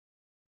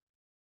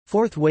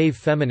Fourth-wave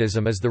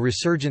feminism is the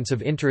resurgence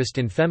of interest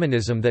in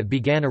feminism that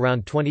began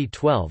around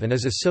 2012 and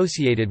is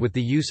associated with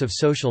the use of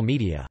social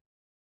media.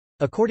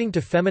 According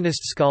to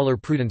feminist scholar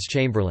Prudence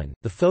Chamberlain,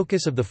 the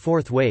focus of the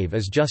fourth wave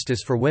is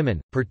justice for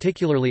women,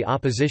 particularly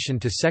opposition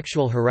to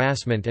sexual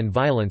harassment and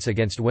violence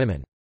against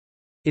women.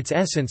 Its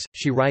essence,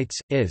 she writes,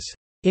 is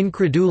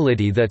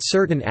incredulity that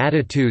certain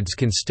attitudes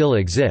can still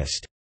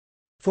exist.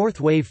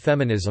 Fourth-wave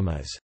feminism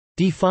is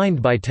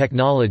defined by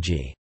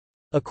technology,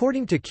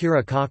 according to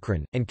Kira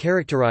Cochrane, and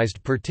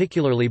characterized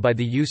particularly by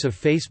the use of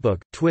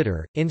Facebook,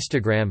 Twitter,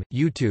 Instagram,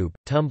 YouTube,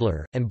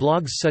 Tumblr, and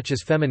blogs such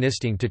as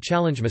Feministing to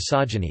challenge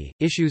misogyny.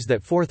 Issues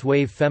that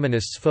fourth-wave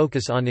feminists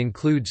focus on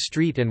include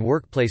street and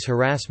workplace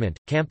harassment,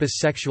 campus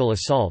sexual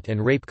assault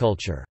and rape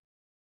culture.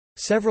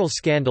 Several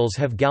scandals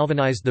have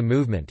galvanized the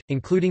movement,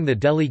 including the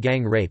Delhi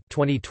gang rape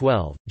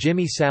 2012,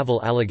 Jimmy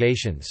Savile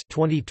allegations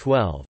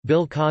 2012,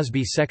 Bill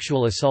Cosby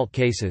sexual assault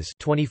cases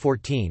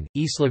 2014,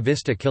 Isla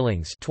Vista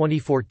killings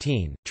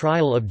 2014,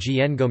 trial of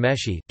Jian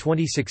Ghomeshi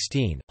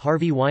 2016,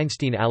 Harvey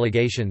Weinstein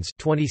allegations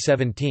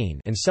 2017,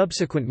 and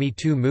subsequent Me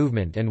Too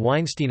movement and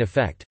Weinstein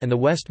effect, and the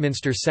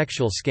Westminster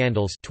sexual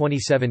scandals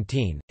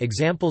 2017.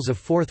 Examples of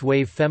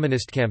fourth-wave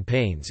feminist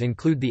campaigns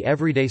include the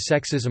Everyday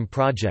Sexism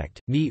Project,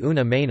 Ni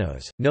Una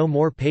Menos, No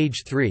More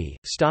Page 3,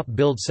 Stop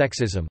Build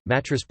Sexism,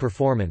 Mattress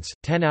Performance,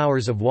 10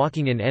 Hours of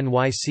Walking in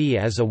NYC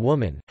as a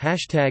Woman,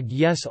 Hashtag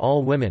Yes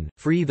All Women,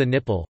 Free the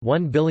Nipple,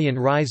 1 Billion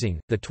Rising,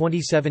 the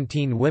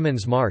 2017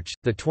 Women's March,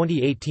 the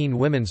 2018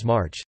 Women's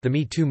March, the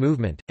Me Too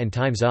movement, and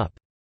Time's Up.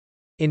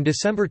 In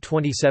December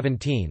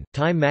 2017,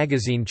 Time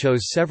magazine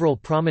chose several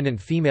prominent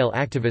female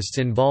activists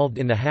involved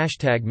in the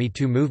hashtag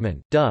MeToo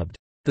movement, dubbed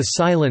the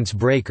Silence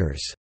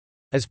Breakers,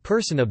 as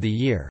Person of the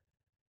Year.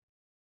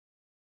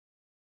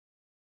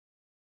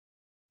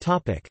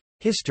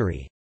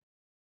 History.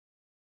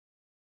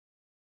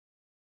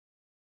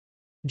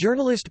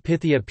 Journalist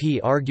Pythia P.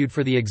 argued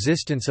for the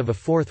existence of a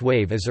fourth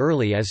wave as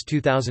early as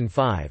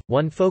 2005,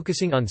 one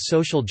focusing on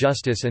social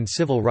justice and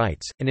civil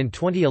rights, and in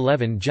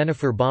 2011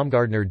 Jennifer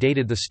Baumgardner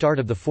dated the start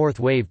of the fourth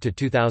wave to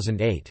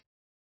 2008.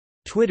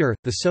 Twitter,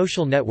 the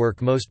social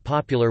network most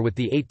popular with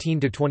the 18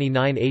 to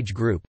 29 age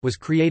group, was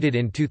created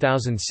in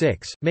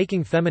 2006,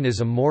 making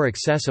feminism more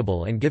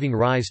accessible and giving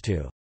rise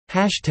to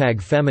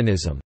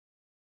 #feminism.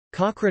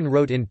 Cochrane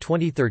wrote in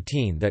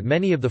 2013 that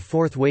many of the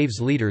fourth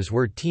wave's leaders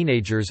were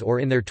teenagers or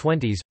in their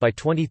 20s. By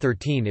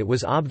 2013, it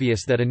was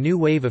obvious that a new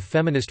wave of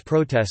feminist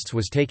protests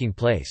was taking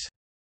place.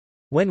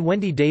 When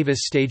Wendy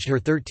Davis staged her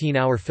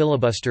 13-hour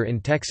filibuster in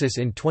Texas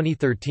in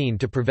 2013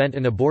 to prevent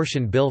an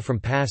abortion bill from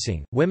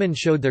passing, women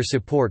showed their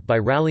support by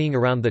rallying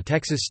around the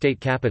Texas state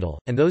capitol,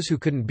 and those who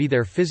couldn't be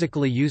there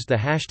physically used the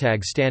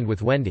hashtag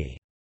 #StandWithWendy.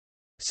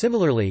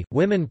 Similarly,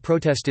 women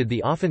protested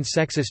the often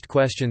sexist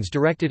questions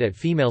directed at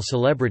female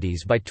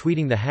celebrities by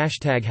tweeting the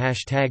hashtag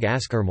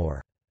 #AskHerMore.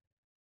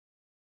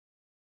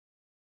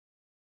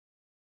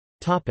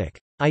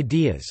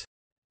 Ideas.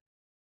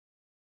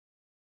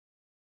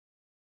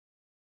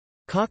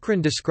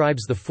 Cochrane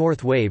describes the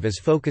fourth wave as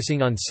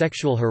focusing on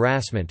sexual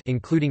harassment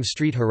including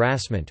street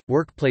harassment,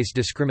 workplace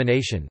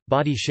discrimination,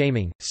 body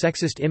shaming,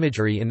 sexist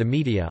imagery in the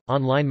media,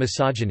 online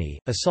misogyny,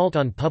 assault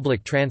on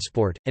public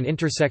transport, and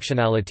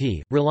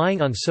intersectionality,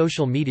 relying on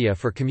social media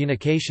for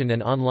communication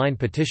and online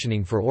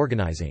petitioning for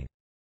organizing.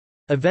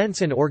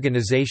 Events and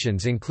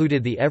organisations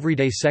included the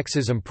Everyday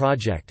Sexism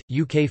Project,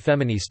 UK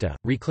Feminista,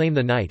 Reclaim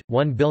the Night,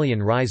 1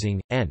 Billion Rising,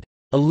 and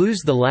A Lose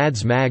the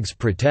Lads Mags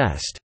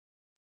Protest.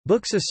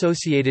 Books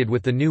associated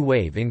with the new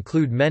wave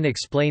include Men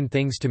Explain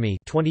Things to Me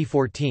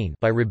 2014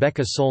 by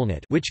Rebecca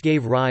Solnit, which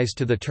gave rise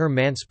to the term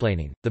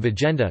mansplaining, The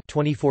Vagenda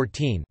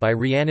 2014 by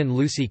Rhiannon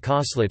Lucy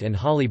Coslet and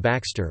Holly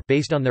Baxter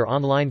based on their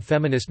online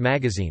feminist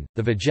magazine,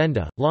 The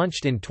Vagenda,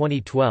 launched in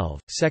 2012,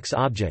 Sex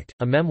Object,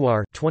 a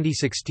memoir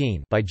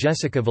 2016 by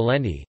Jessica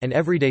Valenti, and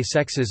Everyday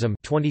Sexism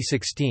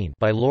 2016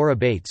 by Laura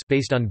Bates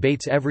based on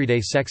Bates' Everyday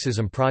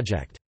Sexism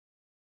Project.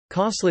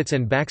 Coslet's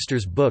and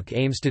Baxter's book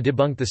aims to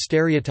debunk the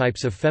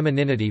stereotypes of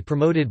femininity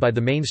promoted by the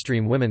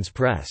mainstream women's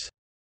press.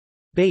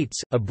 Bates,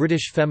 a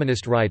British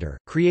feminist writer,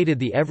 created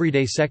the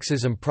Everyday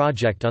Sexism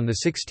Project on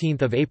 16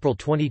 April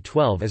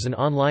 2012 as an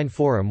online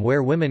forum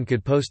where women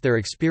could post their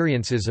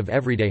experiences of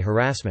everyday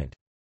harassment.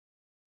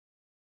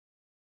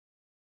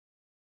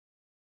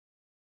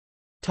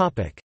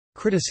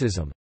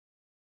 Criticism.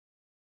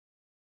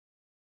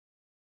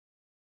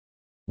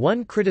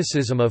 One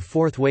criticism of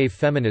fourth-wave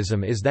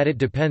feminism is that it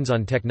depends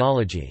on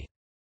technology.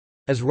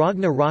 As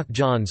Ragna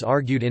Rock-Johns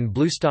argued in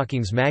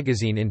Bluestockings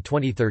magazine in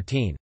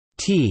 2013,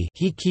 the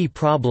key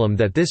problem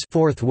that this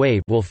fourth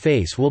wave will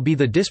face will be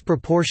the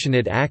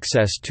disproportionate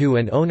access to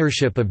and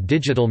ownership of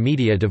digital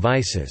media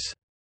devices.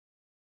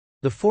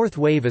 The fourth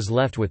wave is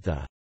left with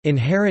the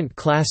inherent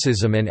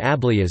classism and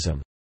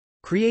ableism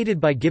created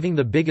by giving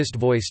the biggest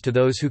voice to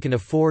those who can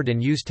afford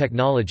and use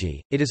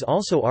technology. It is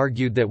also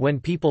argued that when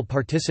people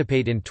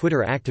participate in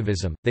Twitter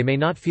activism, they may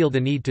not feel the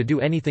need to do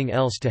anything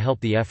else to help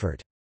the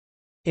effort.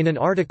 In an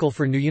article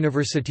for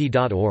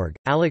newuniversity.org,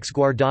 Alex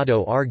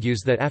Guardado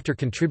argues that after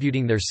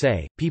contributing their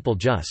say, people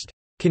just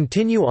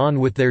continue on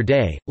with their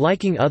day,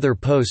 liking other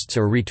posts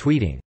or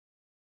retweeting.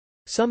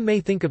 Some may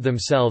think of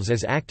themselves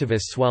as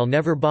activists while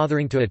never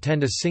bothering to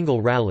attend a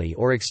single rally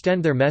or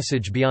extend their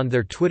message beyond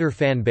their Twitter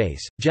fan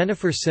base.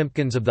 Jennifer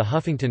Simpkins of The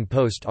Huffington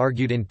Post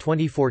argued in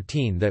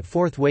 2014 that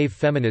fourth wave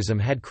feminism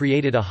had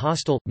created a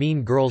hostile,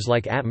 mean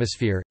girls-like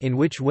atmosphere, in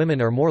which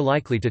women are more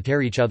likely to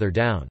tear each other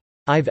down.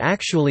 "I've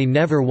actually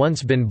never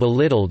once been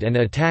belittled and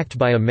attacked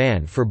by a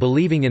man for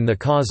believing in the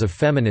cause of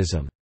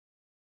feminism,"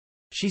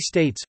 she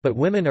states, "but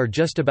women are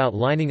just about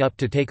lining up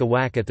to take a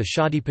whack at the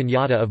shoddy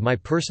piñata of my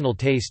personal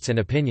tastes and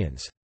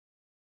opinions."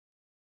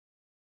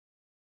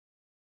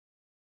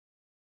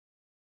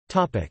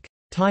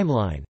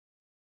 Timeline.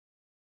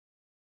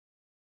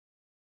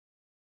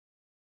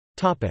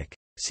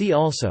 See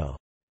also: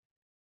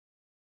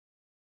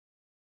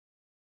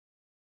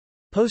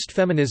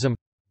 Post-feminism,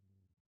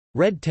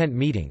 Red Tent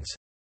meetings,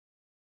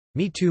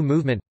 Me Too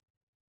movement.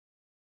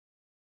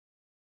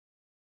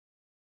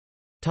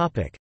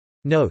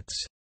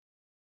 Notes.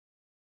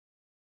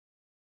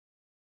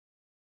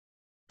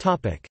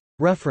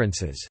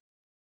 References.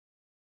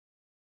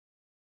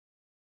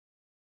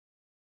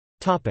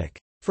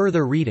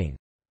 Further reading.